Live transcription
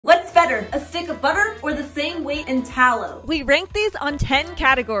better, a stick of butter or the same weight in tallow? We rank these on 10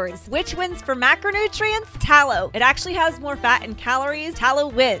 categories. Which wins for macronutrients? Tallow. It actually has more fat and calories. Tallow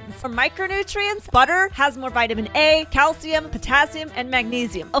wins. For micronutrients, butter has more vitamin A, calcium, potassium, and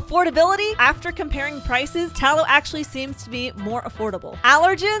magnesium. Affordability, after comparing prices, tallow actually seems to be more affordable.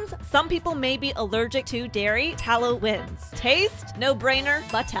 Allergens, some people may be allergic to dairy. Tallow wins. Taste, no-brainer,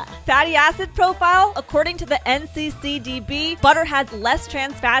 butter. Fatty acid profile, according to the NCCDB, butter has less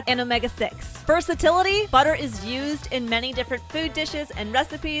trans fat and omega-6. Versatility, butter is used in many different food dishes and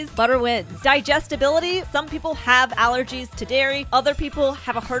recipes. Butter wins. Digestibility, some people have allergies to dairy. Other people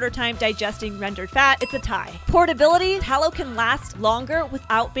have a harder time digesting rendered fat. It's a tie. Portability, tallow can last longer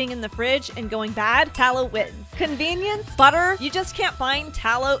without being in the fridge and going bad. Tallow wins. Convenience, butter, you just can't find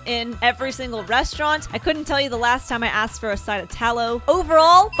tallow in every single restaurant. I couldn't tell you the last time I asked for a side of tallow.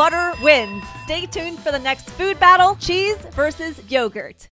 Overall, butter wins. Stay tuned for the next food battle, cheese versus yogurt.